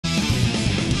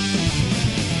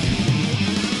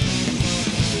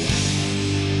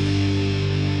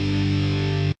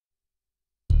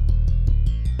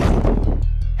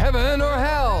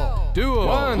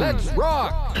one, let's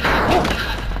rock!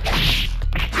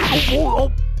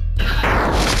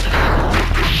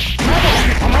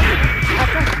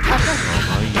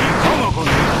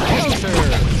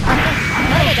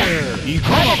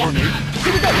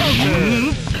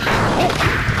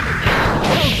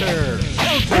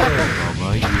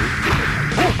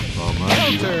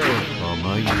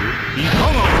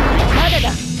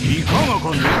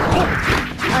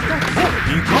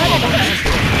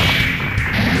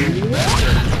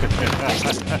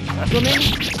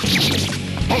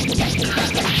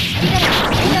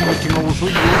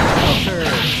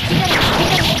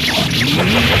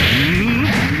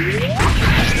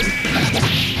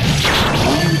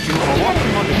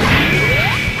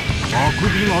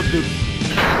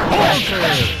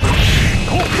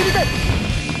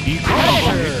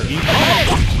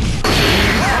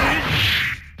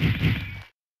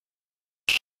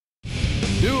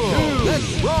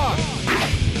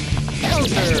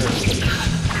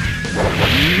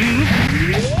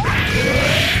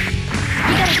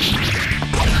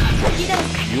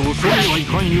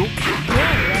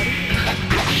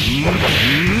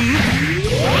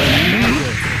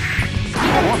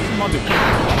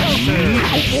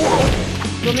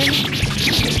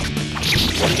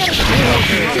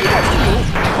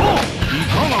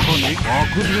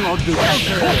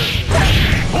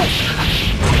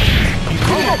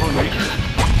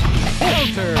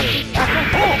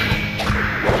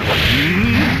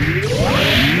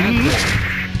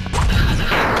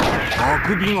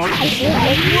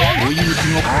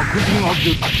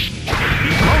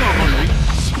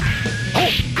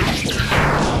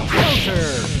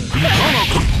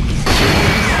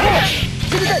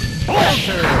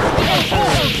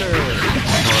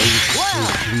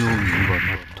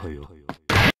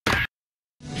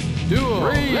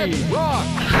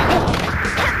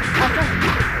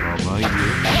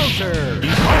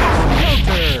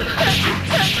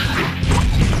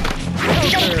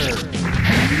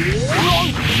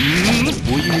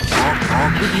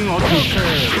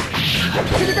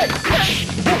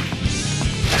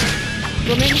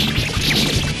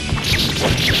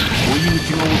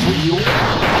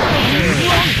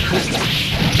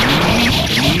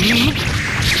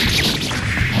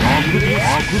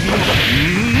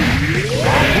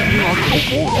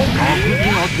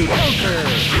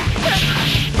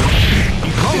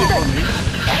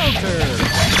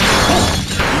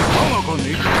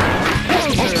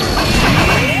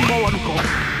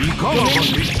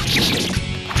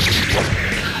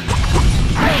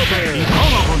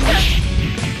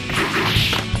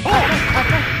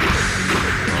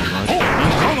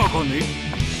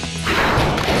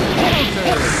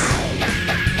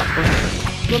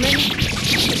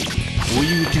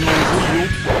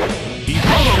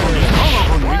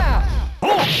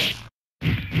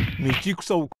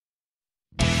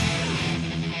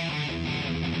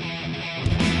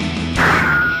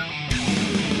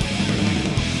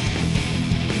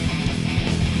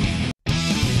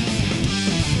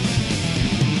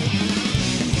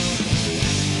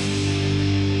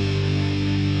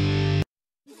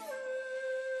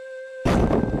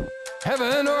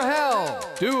 Heaven or hell?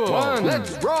 Duo. One,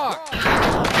 let's rock.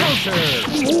 Counter.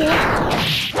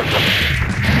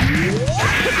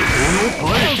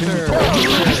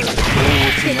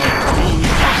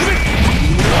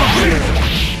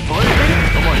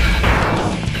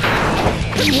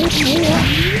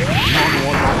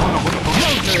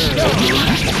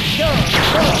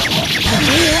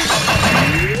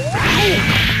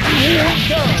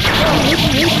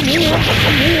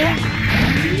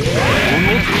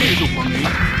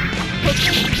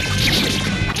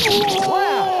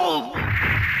 Wow.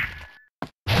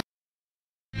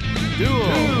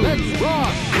 Duo, let's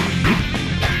rock.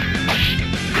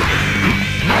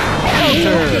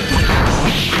 Counter.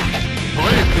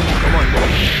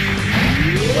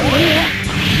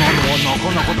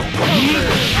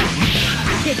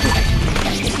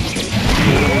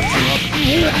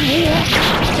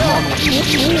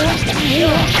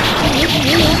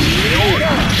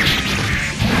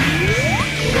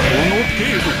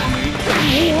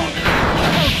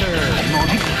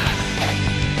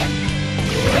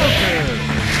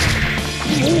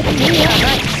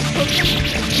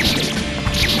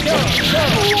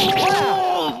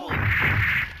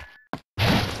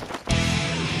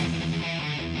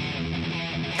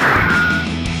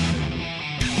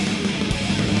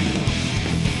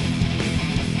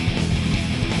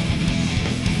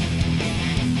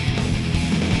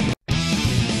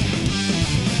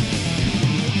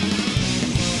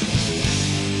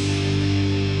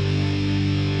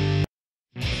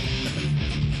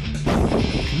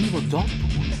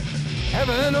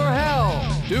 Heaven or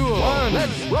hell? Duel. One.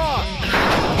 Let's rock.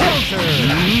 Counter.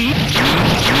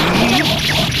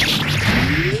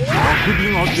 あく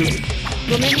びが出る。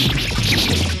ごめん。あ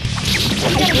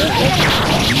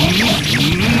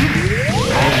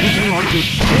くびが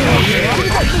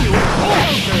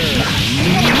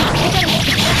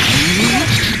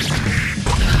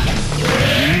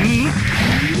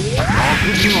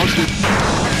出る。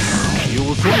よ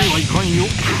そにはいかんよ。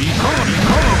いかがい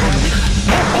かがかね。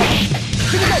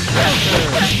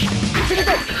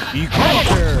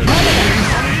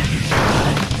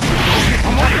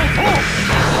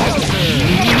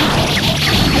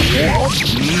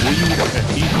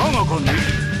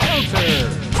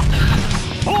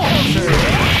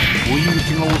追い打ち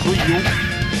が遅いよ。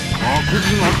あくび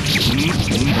があ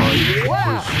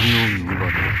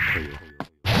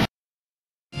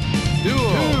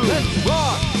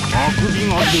くび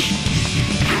が出る。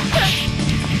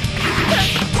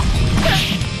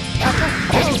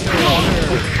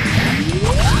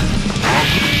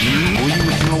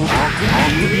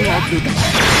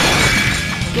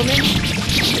ごめん。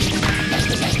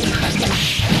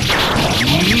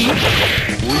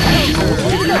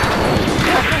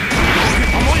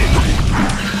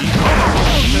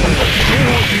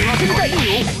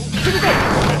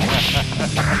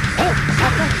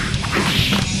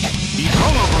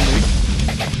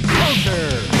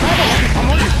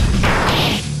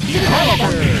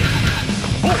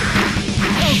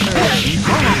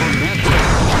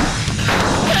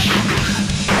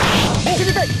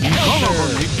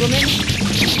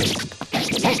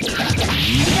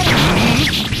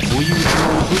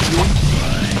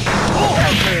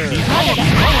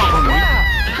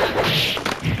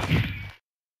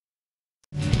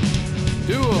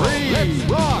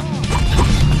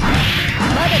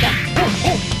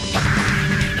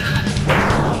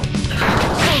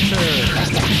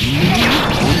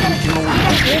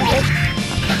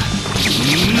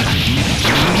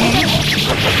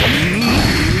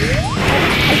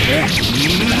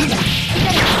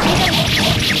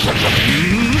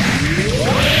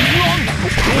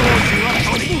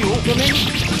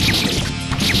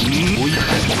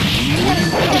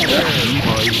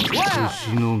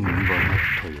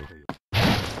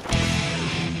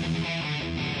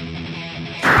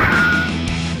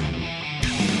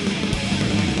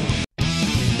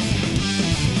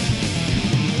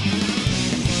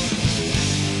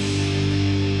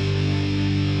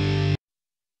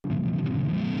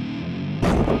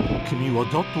君は打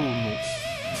倒の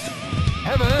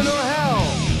Heaven or hell.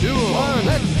 Duel. One.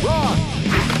 Let's rock.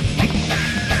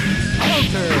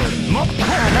 Counter.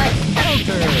 Counter.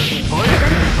 Counter.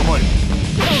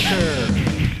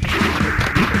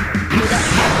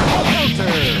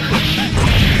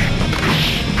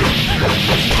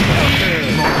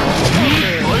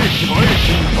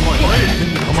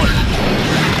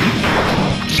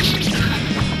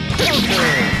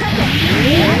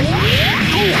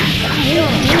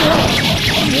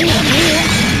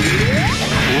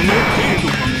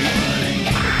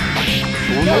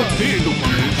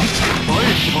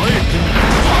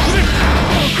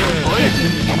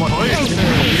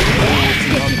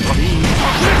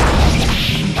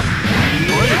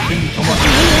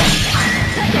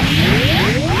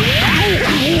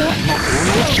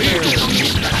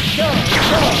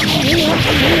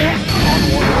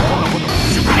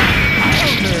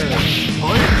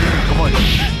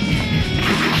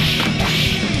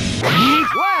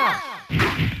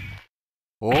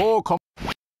 Oh, come.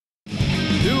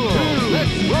 Duel.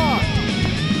 Let's rock.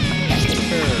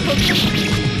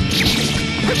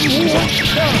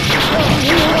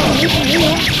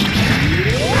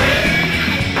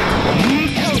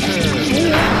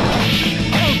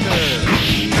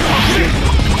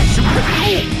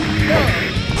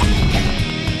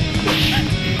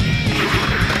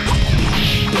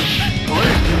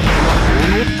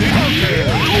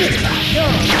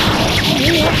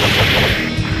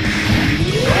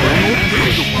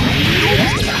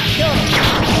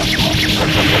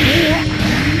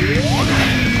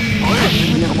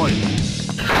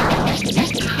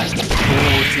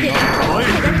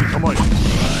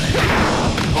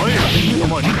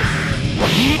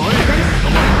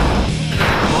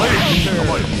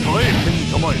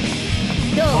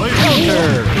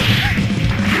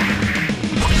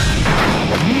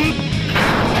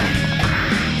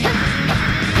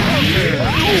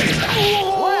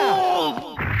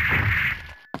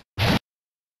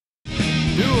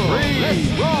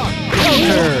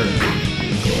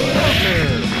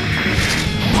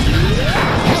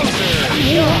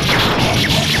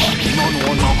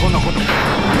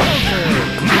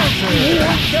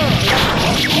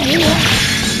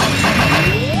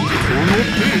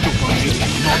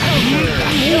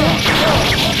 今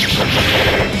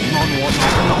のはな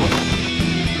かなかだ。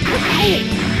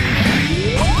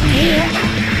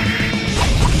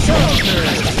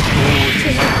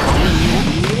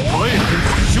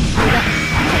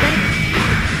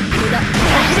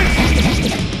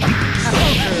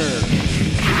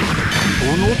こ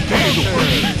の程度か。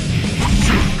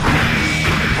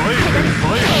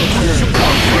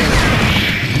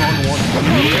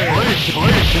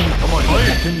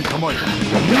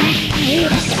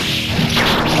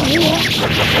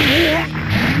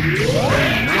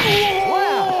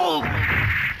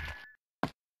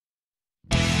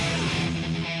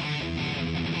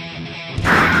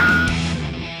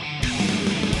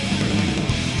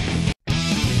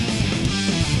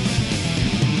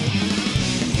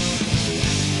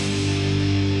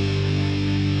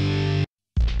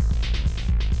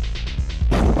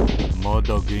ま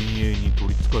だ幻影に取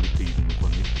りつかれているのか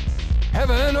ね。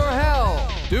 Heaven or hell?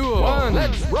 Duo. One,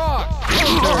 let's rock.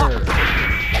 Counter.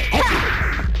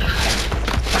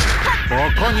 バ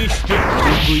カにして軽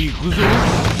くいくぞ。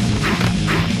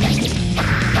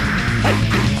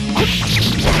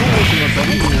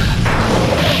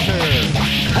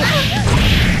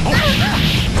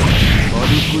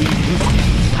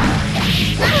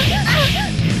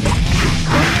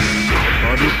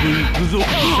軽くいくぞ。バ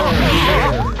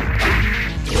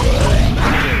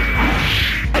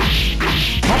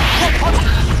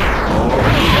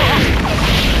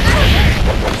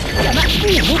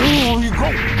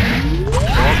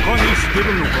カにしてる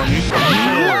のかね。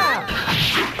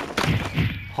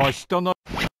はしたな。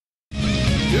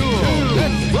Duo.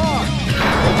 Let's rock.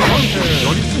 や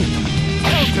りすぎた。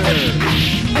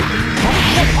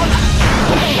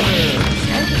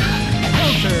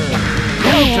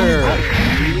Counter.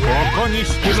 バカにし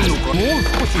てるのか。もう少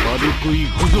し軽くい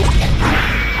くぞ。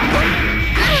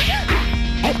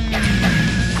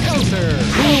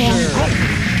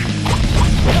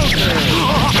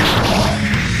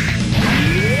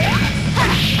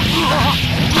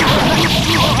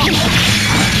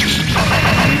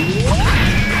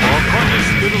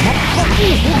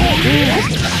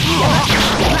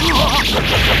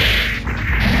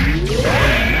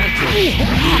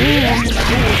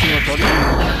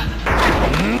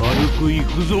軽くい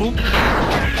くぞ。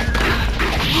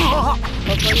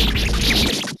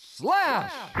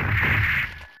Slash.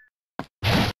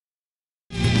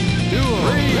 Duo.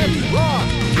 Let's rock.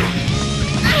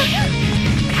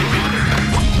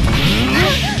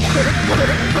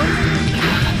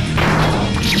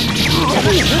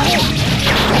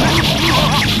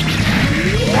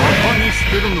 バカにし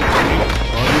てるのかね。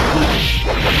軽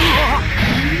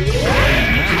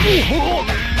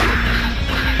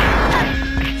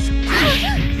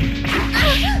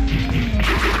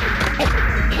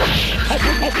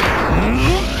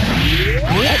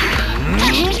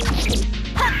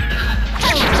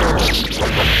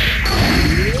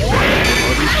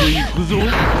くいくぞ。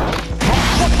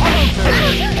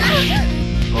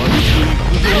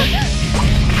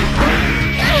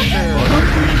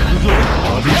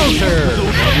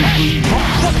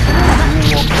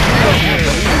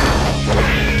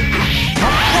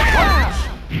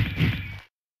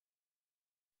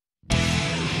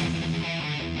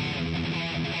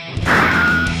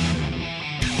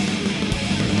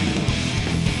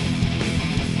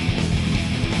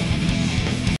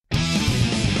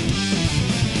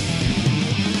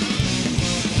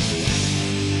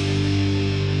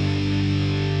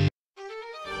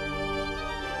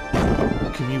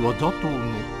君は打倒の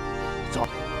ザ。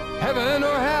 Heaven or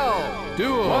hell?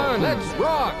 Duo. One, let's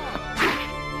rock.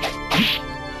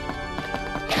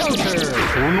 Counter.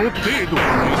 その程度か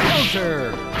ね。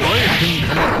Counter. あえてに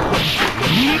構え。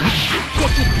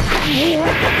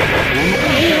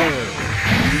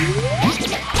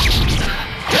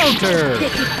Counter.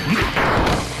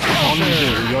 なんで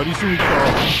やりすぎた。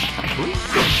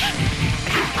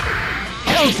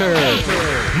Counter.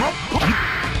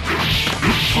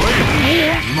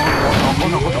 今のはなか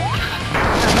なかだ。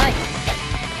甘い。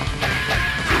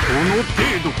この程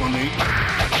度かね。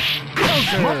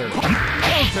Counter.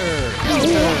 Counter.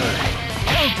 Counter.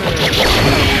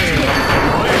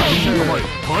 耐えてに構え。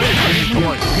耐えてに構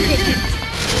え。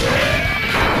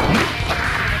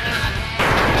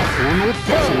この手、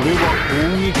それは攻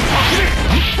撃。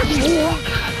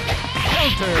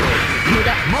Counter. 無駄。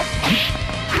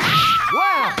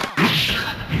Wow.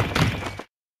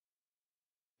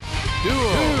 Duo.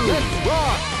 Let's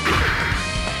rock.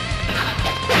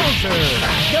 Counter.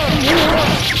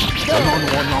 今の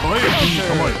は耐えてに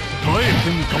構え。耐えて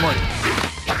に構え。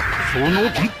その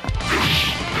耐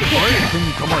えてに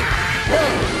構え。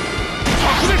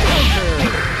Counter.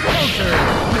 Counter.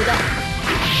 無駄。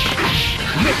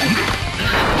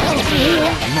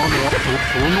今のは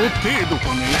その程度か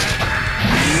ね。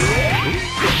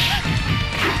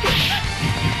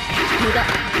無駄。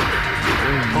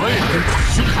耐えて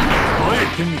シュッ耐え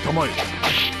てみたまえ。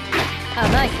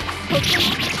甘い。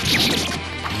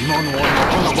今のはな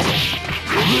かなかだ。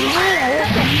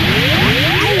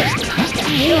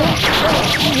今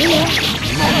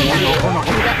のはなかなか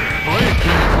だ。耐えて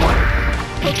みたまえ。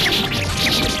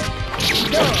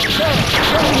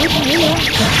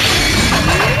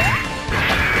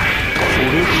そ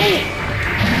れと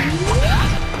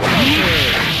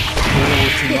調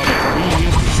子が旅に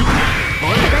シュッ耐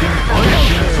えてみたま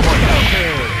え。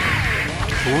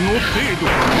その程度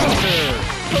かね。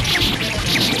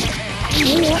今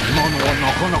のはな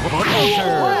かなかだ。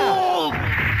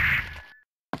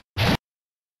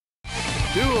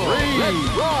Let's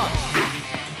rock!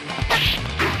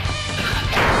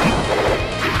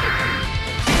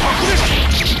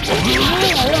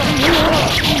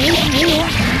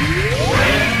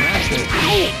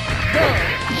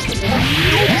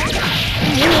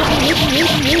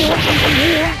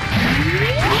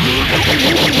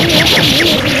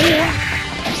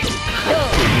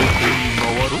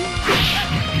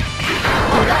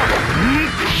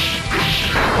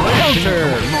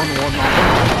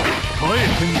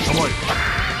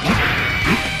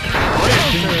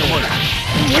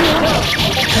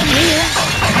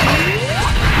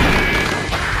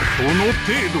その程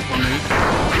度かね。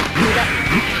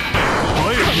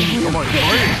耐えてみたまえ。耐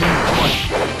えてみたま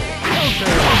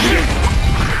え。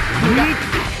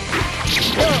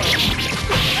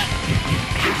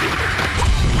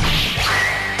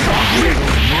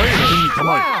耐えてみたま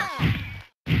え。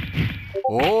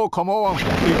おお、構わん。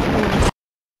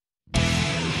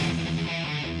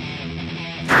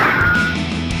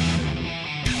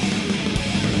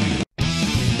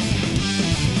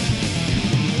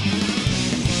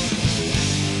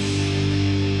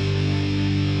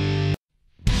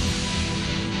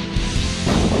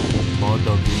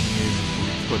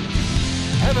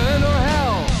Heaven or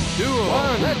hell? Duo.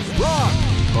 One, let's rock!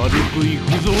 軽くいく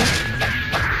ぞ。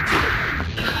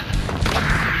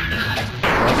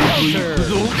軽くいく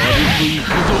ぞ。軽くいく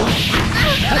ぞ。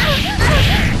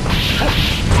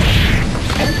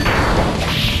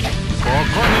バ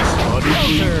カにし軽く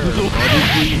いくぞ。軽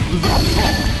くいくぞ。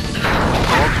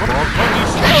バカに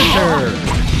し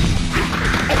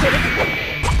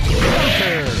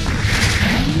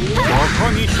バカ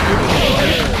にしてるのか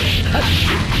ね。軽く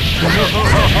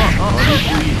い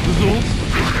くぞ。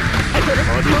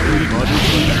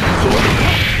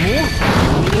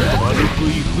軽く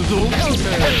いくぞ。もう軽くいくぞ。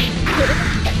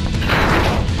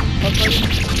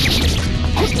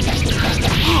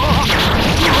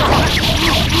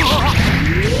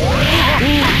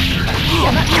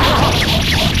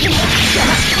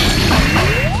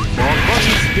バカに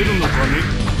してるのかね。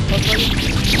軽く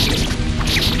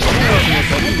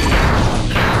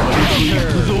い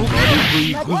くぞ。軽く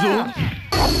いくぞ。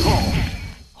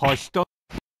はした。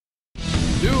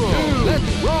Duo. Let's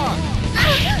rock!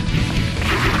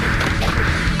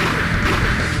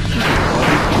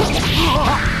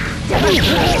 バ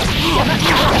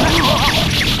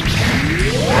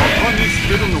カにし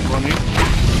てるのかね。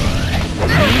軽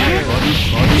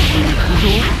くいくぞ。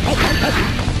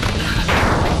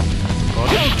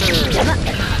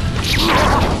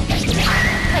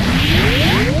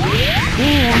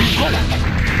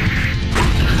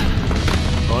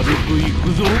軽くい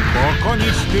くぞ。バカに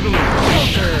してるのかね。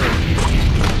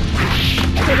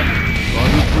軽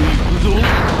くいくぞ。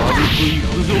軽くい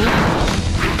くぞ。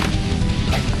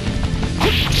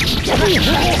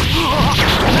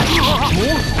もう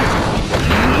少し。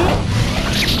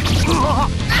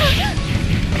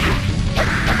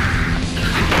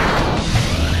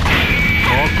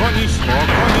バカに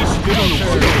してるのか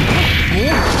ね。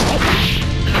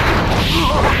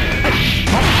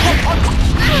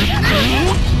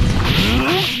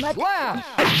Wow!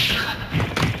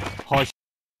 はし。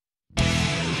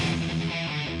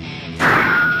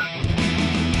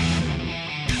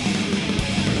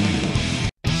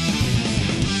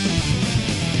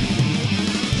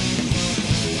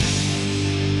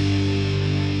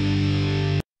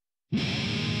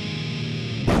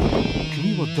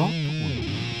君はだと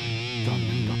残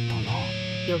念だったな。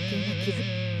余計な傷。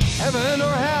Heaven or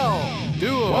hell?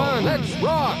 Duo. One, let's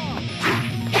rock!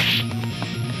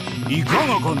 いか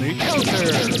がかね。好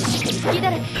きだ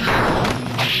らけ。好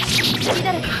き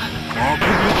だらけ。あく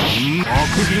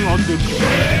びが出る。い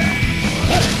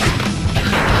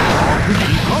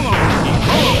かがかね。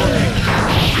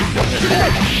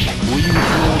お湯のいか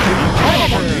が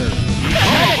かね。あ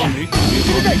く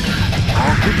びが出る。あ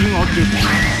くびが出る。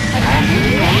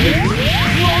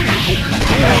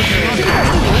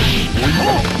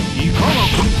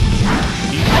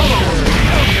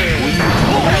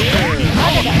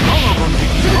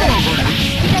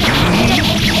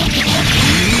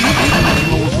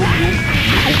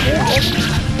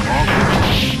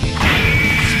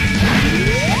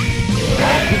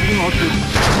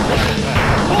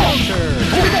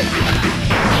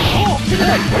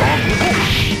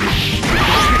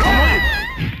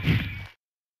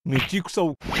戦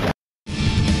を。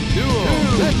 Duel.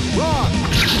 Let's rock.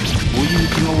 追い打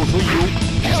ちが遅いよ。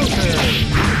 Counter.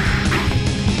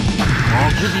 あ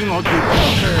くびが出る。 あ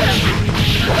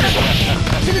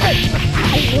くび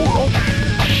が出る。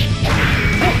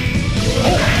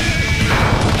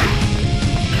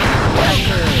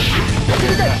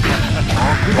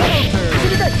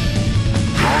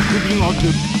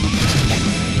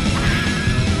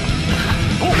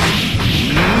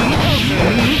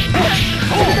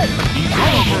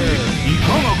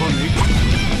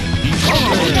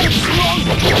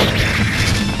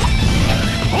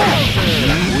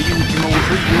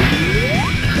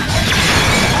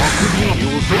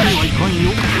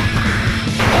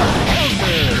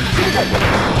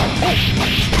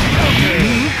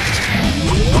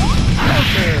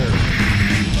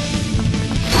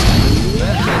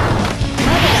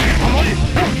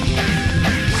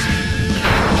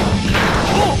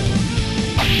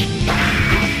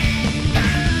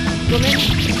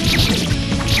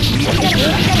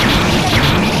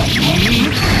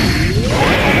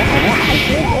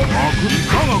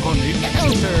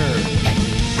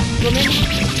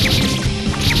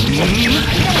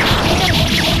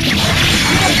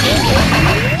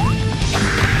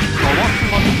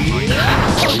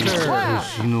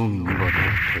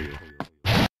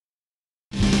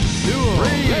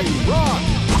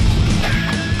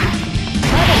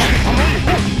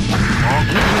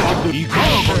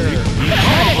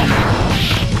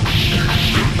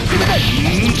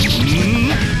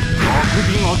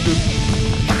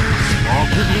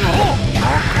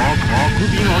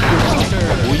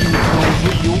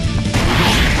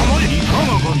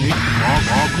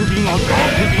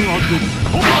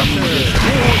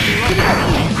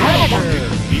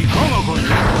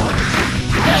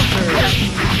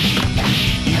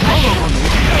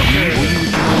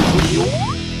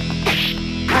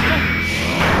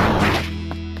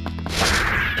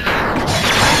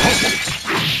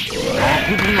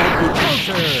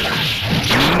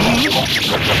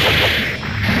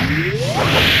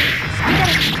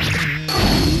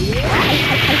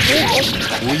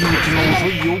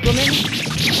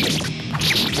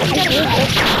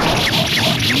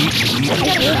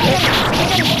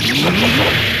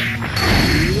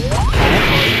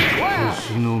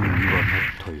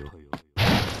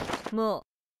 もう ま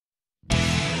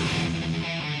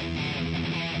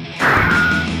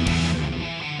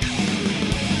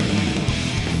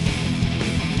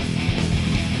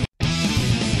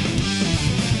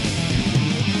だ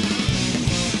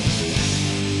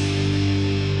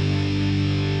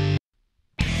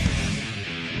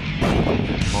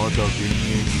幻影に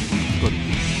ぶつかってい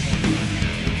る。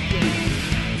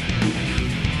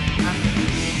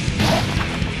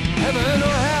 Heaven or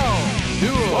hell.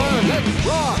 Duel. One. Let's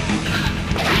rock.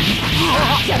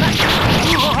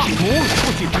 もう少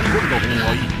し踏み込んだ方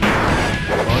がいい。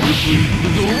軽くいく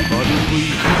ぞ。軽くい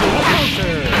くぞ。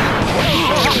 Counter.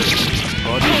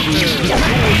 軽くいくぞ。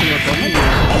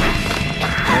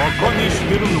バカにし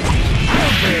てるのか。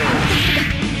 Counter.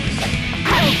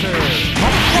 Counter.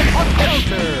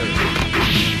 Counter.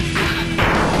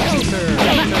 Counter.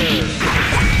 Counter.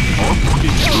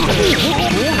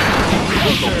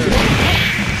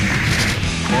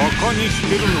 バカにして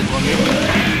るのかね。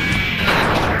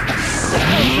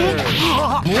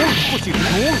もう少し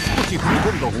踏み込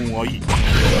んだ方がいい。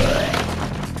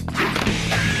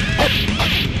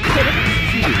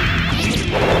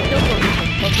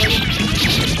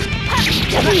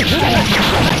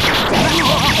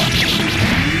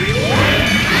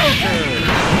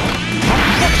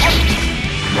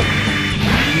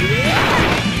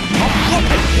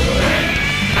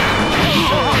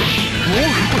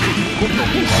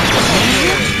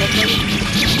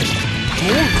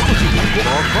バ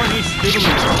カにしてるの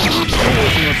か。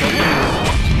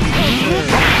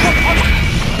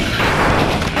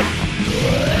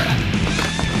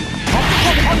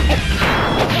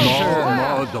ま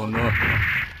あだな。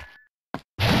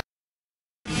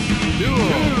 Duel.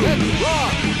 Let's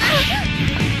rock.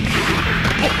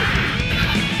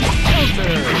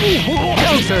 Counter.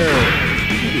 Counter.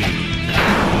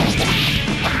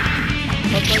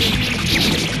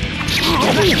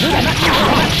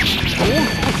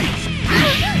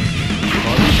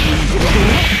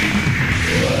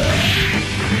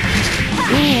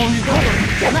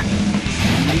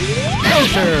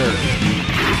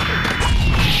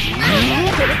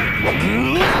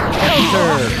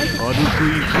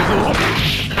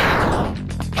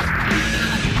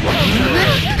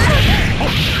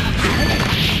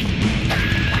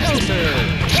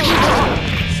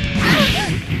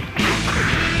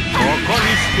 バカに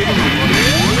してるのかね。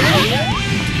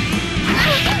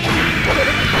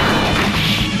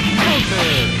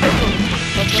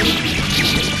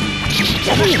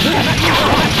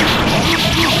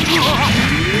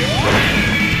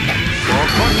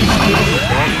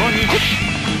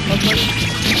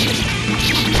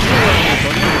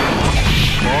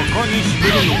して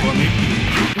るのかね。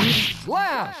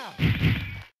Slash!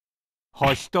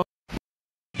 はした。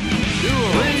 Duel!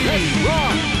 Let's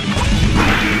rock!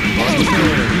 行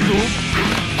くぞ。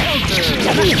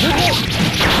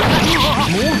 Counter!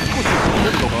 もう少し。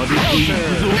軽く行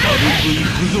くぞ。軽く行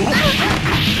くぞ。お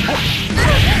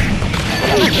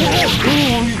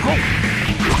お、行こう。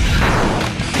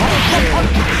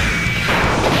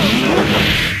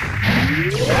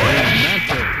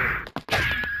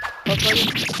バカに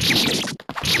軽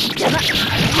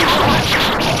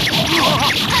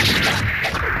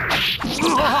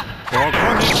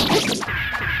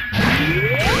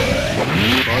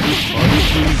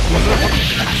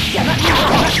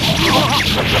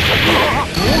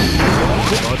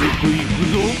く行く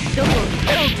ぞ。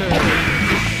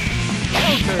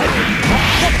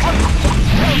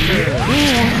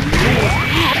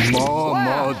まあ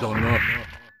まあだな。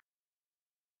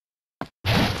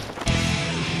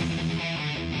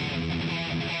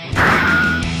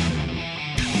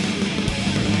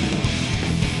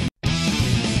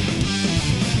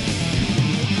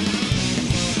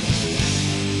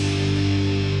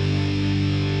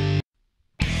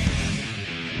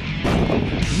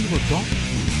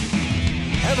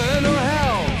Heaven or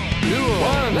hell? Duel!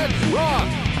 One, let's rock!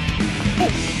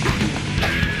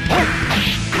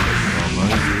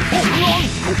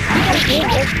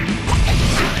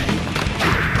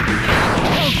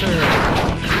 Counter!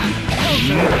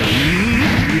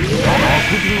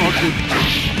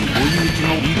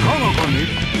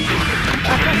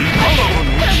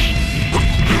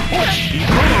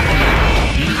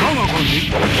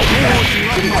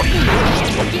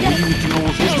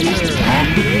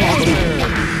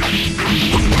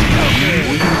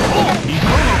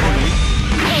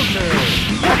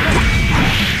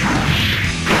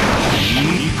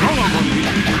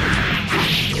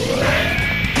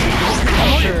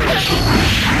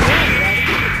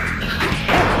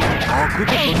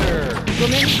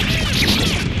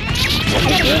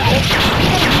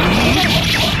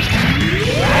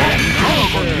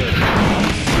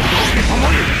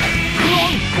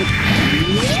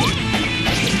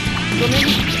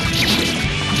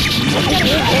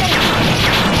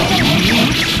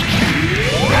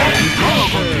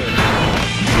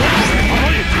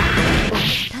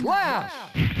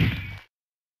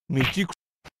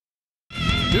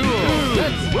 Duel!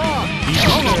 Let's rock!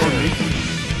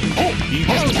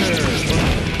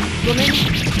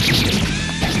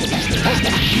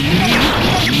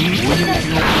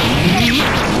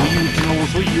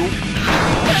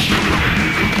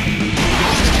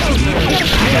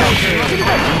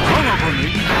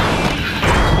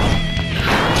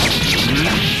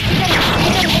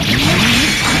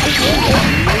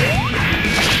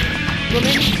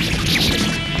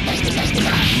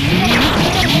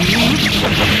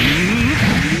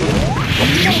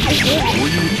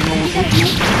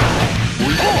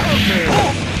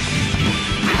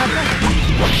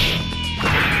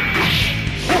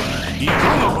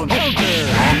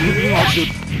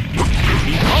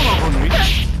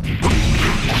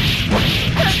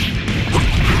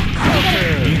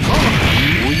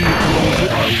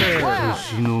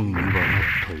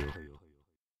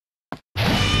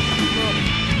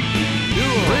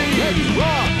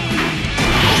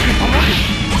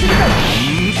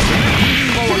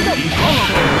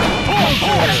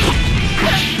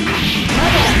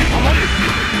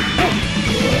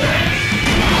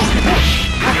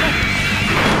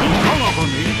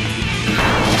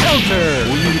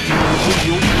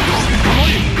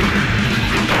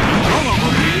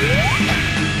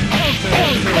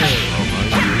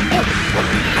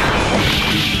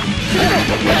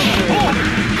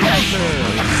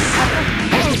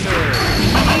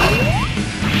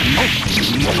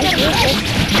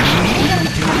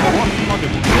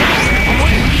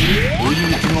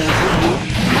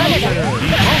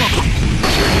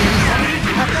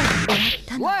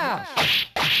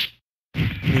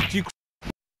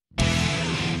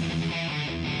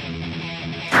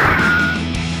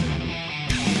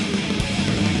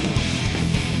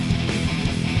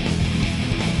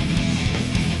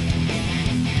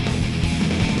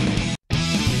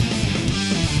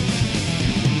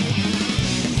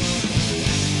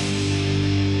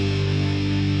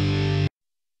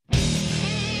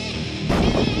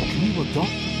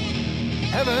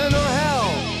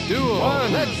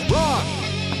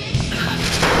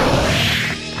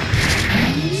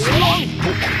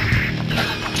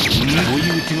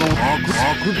 打ちがあ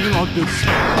くびが出る。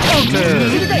い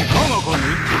かがかね。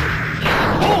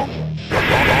あ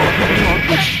くびが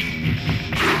出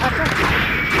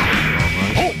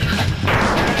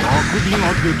る。あくびが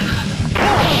出る。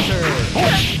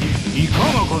いか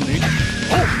がかね。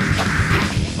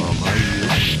甘いよ。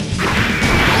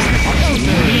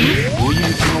追い打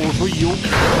ちが遅いよ。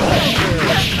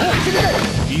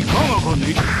いかがかね。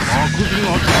あくび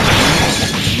が出る。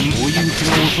追い打ちが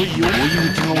遅いよ。追い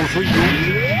打ちが遅いよ。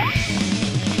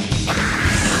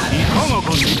いかがか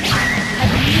ね。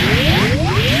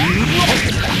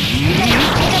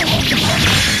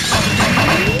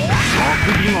あく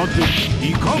びが出る。い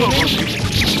かがかね。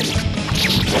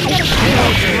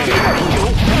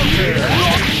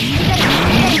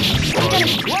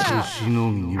し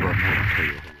のぎにはなったよ。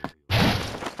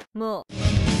もう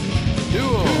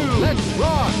Duo. Let's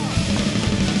rock.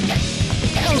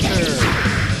 Counter.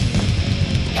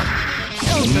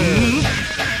 Counter.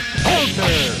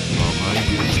 Counter.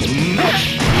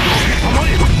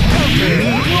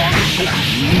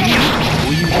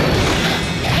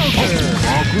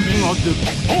 あくびが出る。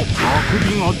あく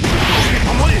びが出る。い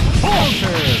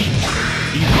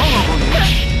かがかね。いかがかね。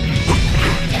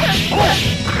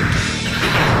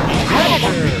いかが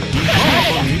かね。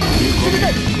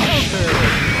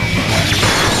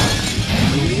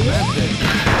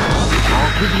あ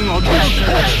くびが出る。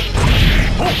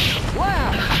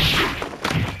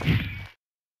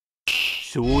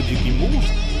正直もう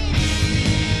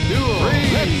Duo.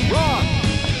 Let's rock.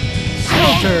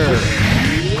 Counter.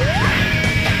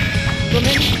 ごめ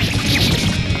ん。あ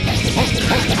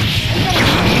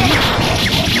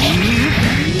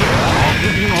く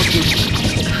びが出る。あくびが出る。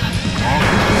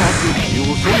よ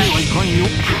そにはいかんよ。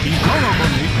いかがか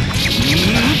ね。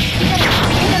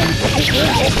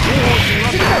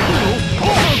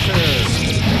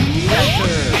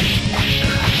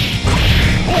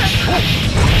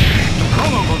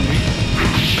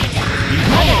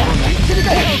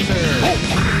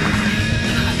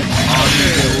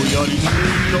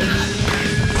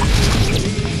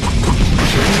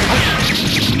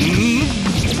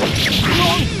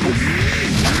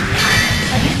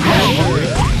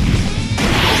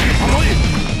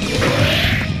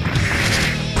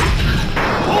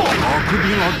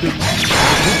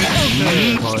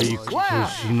退屈と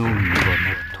しのぎがな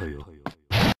ったよ。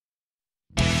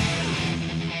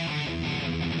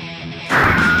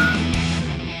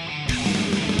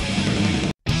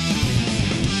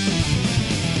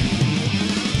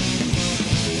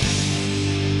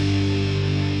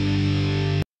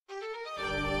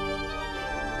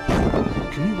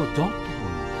君はだって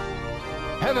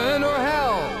Heaven or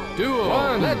hell. Duo.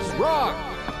 One. Let's rock.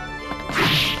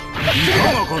 いか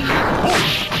がかね。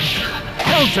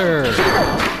Counter.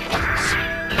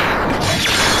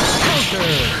 Counter.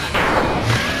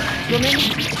 ごめん。あ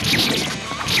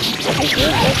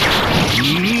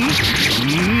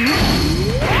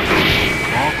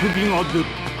くびが出る。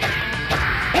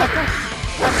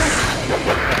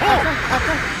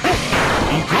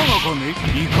いかがかね。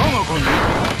いかがかね。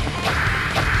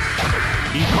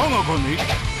いかがかね。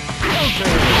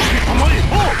たまれ。い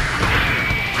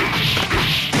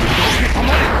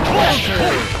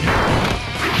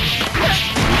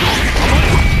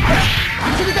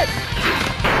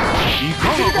か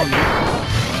がかね。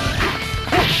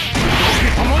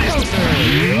たまれ。追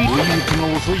い打ちが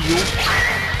遅いよ。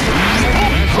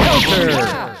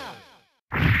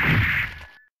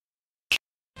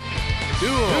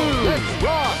Duo. Let's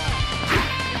rock.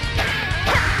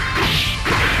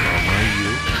 甘いよ。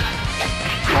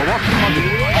変わってまで。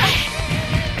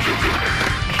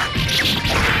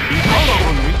いかがか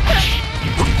ね。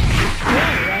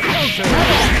Counter.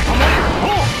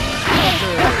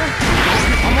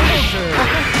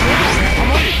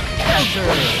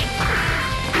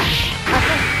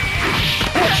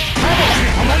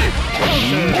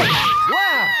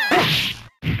 Wow.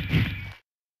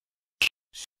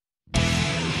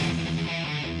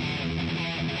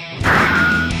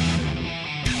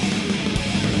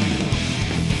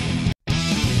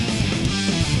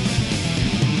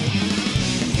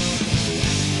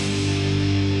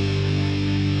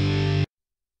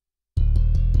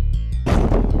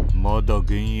 まだ幻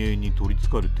影に取りつ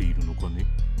かれているのかね。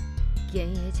幻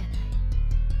影じゃ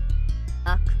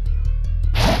ない。悪夢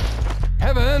よ。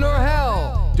 Heaven or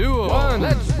hell. Duo. One.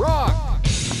 Let's rock.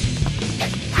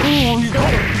 バ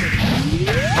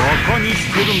カにし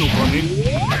てるのかね。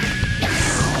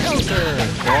Counter.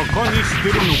 バカにして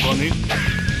るのかね。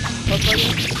ここに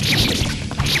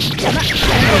邪魔。邪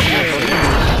魔。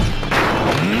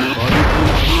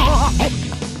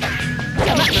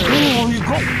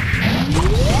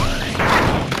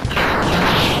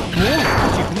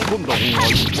んだ方がいい。バ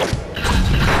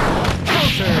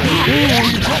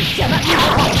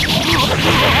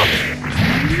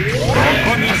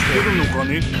カにしてるのか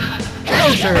ね。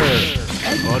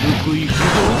軽くいくぞ。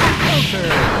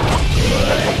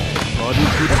軽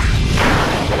く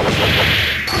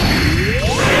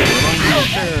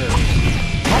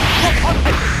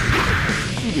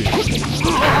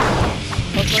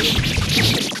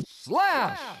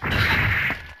Slash!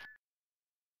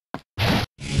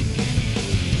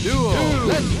 Duo,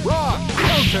 let's rock!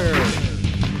 Counter!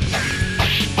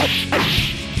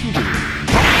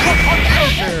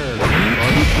 Counter!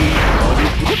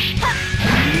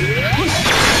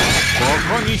 バ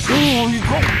カにしてい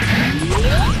こう。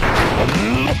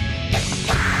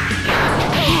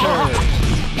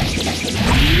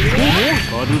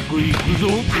軽くいくぞ。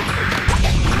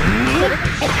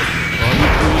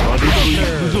軽くい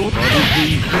くぞ。軽く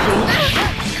いくぞ。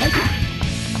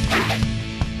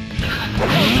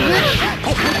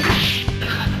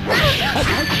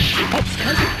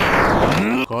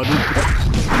軽く。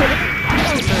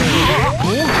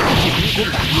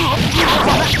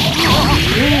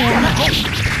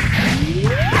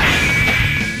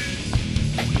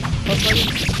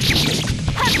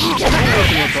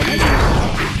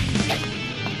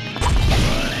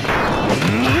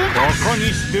バカに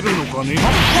してるのかね。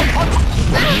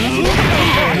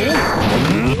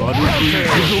軽くいく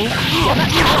ぞ。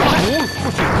もう少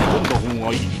し踏み込んだ方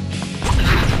がいい。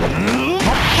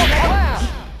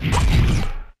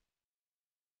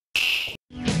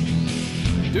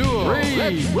Duo,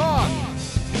 let's rock!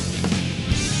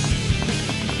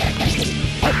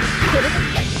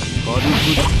 軽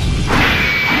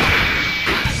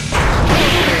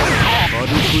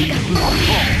くいくぞ。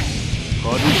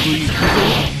軽くいくぞ。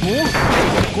もう少し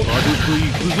軽くい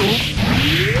くぞ。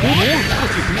もう少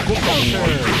し踏み込んだ方が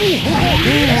いい。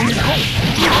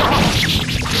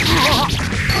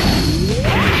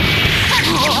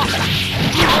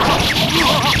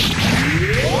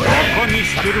バカにし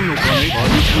てるのかね。軽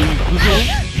くいくぞ。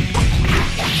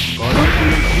軽く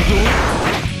いくぞ。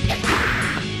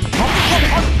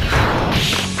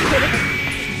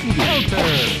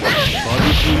軽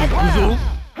くいくぞ。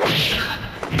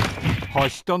は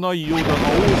したないようだが王族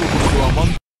は満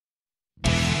足。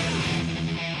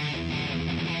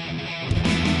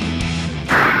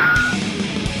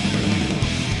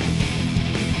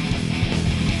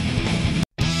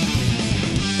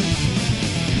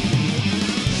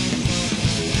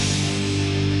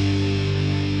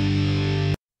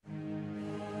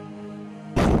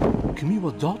君は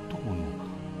ザトウの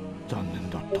残念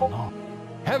だったな。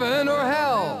Heaven or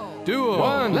hell! Duo,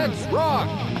 one, let's rock!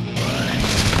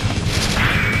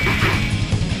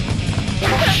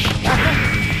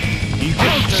 いか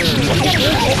んせん。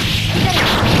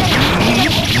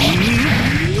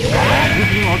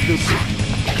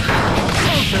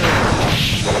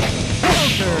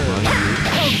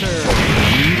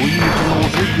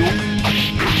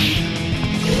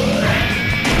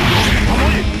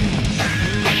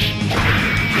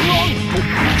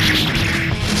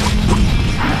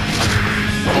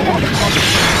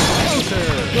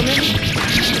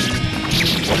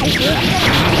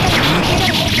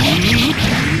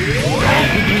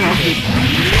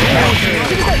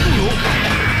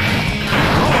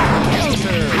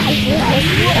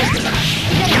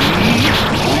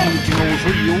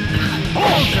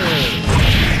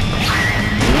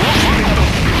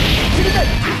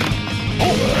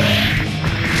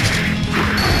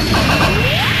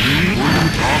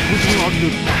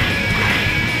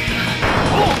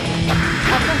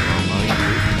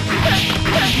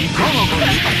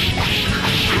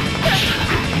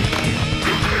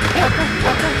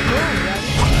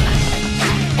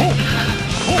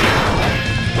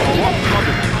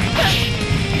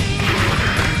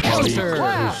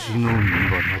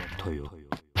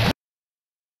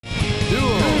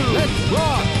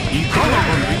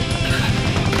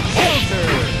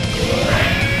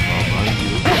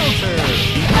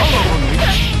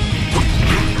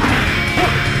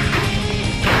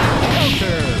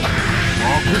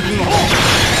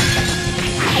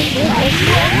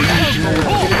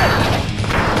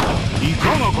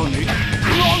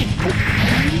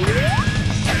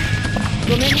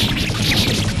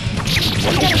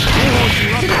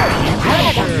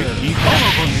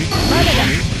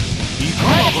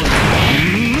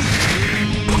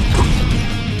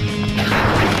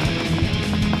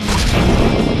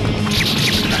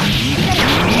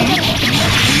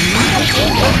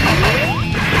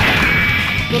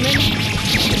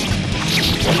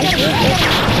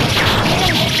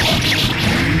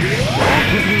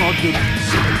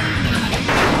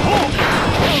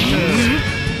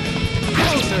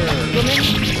Counter! は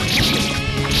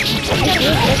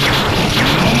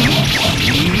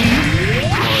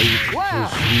い、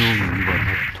年の身は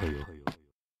なったよ。